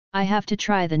I have to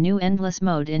try the new endless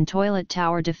mode in toilet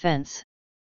tower defense.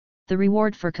 The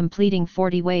reward for completing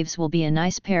 40 waves will be a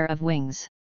nice pair of wings.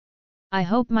 I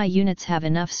hope my units have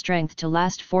enough strength to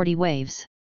last 40 waves.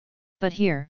 But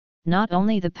here, not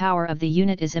only the power of the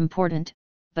unit is important,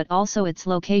 but also its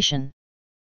location.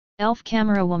 Elf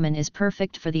Camera Woman is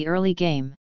perfect for the early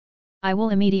game. I will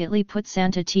immediately put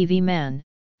Santa TV Man.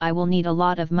 I will need a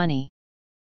lot of money.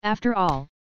 After all,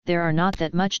 there are not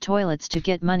that much toilets to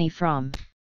get money from.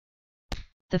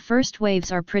 The first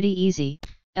waves are pretty easy,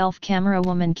 Elf Camera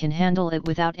Woman can handle it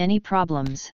without any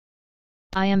problems.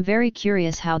 I am very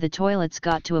curious how the toilets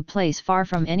got to a place far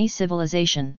from any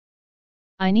civilization.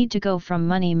 I need to go from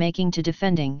money making to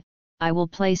defending. I will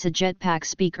place a jetpack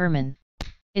Speakerman.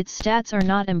 Its stats are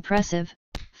not impressive,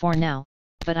 for now,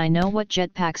 but I know what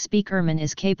jetpack Speakerman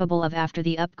is capable of after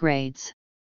the upgrades.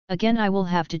 Again I will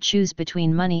have to choose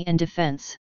between money and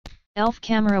defense. Elf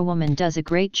Camera Woman does a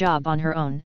great job on her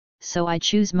own, so I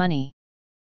choose money.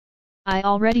 I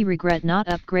already regret not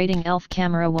upgrading Elf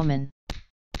Camera Woman.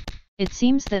 It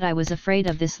seems that I was afraid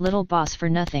of this little boss for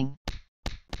nothing.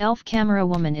 Elf Camera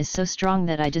Woman is so strong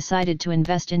that I decided to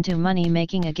invest into money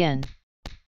making again.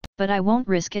 But I won't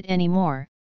risk it anymore.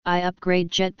 I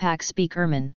upgrade Jetpack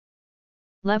Speakerman.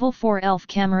 Level 4 Elf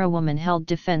Camera Woman held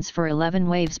defense for 11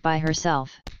 waves by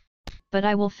herself. But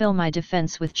I will fill my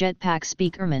defense with Jetpack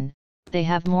Speakerman, they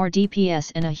have more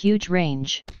DPS and a huge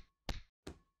range.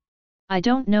 I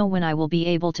don't know when I will be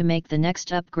able to make the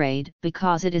next upgrade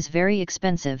because it is very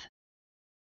expensive.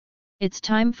 It's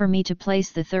time for me to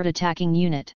place the third attacking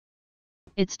unit.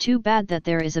 It's too bad that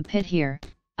there is a pit here,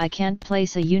 I can't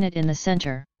place a unit in the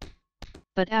center.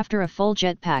 But after a full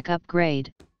jetpack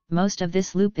upgrade, most of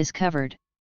this loop is covered.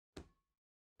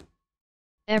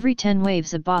 Every 10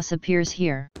 waves a boss appears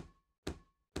here.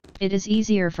 It is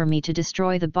easier for me to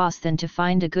destroy the boss than to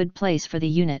find a good place for the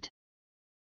unit.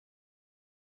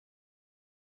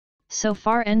 So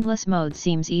far endless mode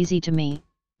seems easy to me,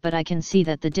 but I can see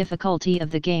that the difficulty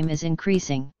of the game is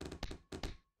increasing.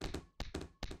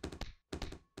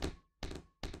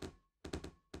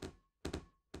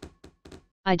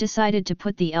 I decided to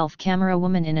put the Elf Camera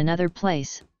Woman in another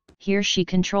place. Here she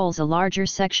controls a larger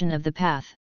section of the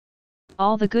path.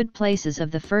 All the good places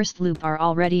of the first loop are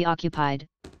already occupied,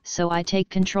 so I take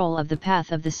control of the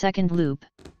path of the second loop.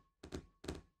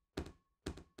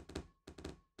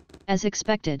 As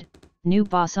expected, new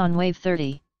boss on wave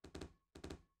 30.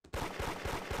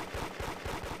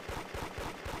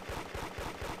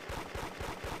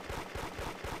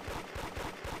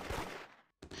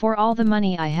 For all the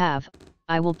money I have,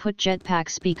 I will put Jetpack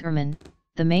Speakerman,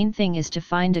 the main thing is to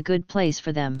find a good place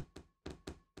for them.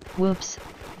 Whoops,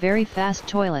 very fast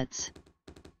toilets.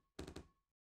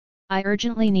 I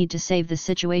urgently need to save the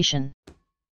situation.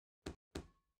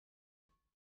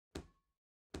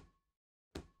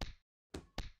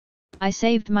 I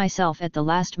saved myself at the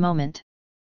last moment.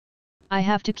 I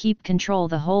have to keep control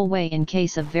the whole way in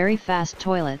case of very fast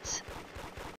toilets.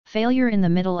 Failure in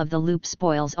the middle of the loop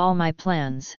spoils all my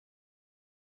plans.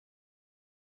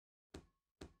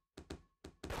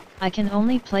 I can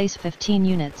only place 15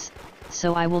 units,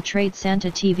 so I will trade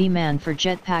Santa TV Man for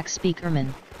Jetpack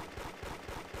Speakerman.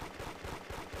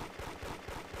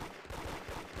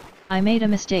 I made a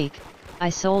mistake, I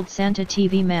sold Santa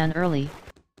TV Man early.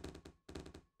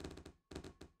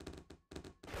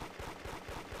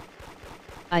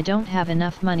 I don't have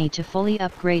enough money to fully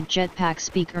upgrade Jetpack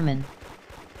Speakerman.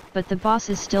 But the boss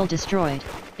is still destroyed.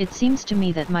 It seems to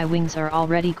me that my wings are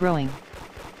already growing.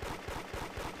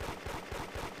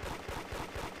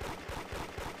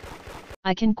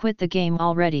 I can quit the game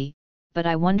already, but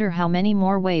I wonder how many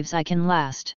more waves I can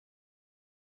last.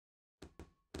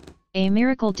 A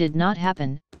miracle did not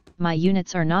happen, my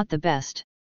units are not the best.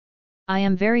 I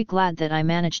am very glad that I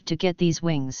managed to get these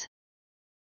wings.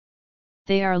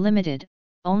 They are limited,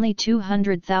 only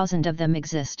 200,000 of them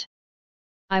exist.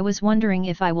 I was wondering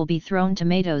if I will be thrown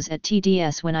tomatoes at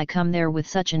TDS when I come there with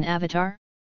such an avatar?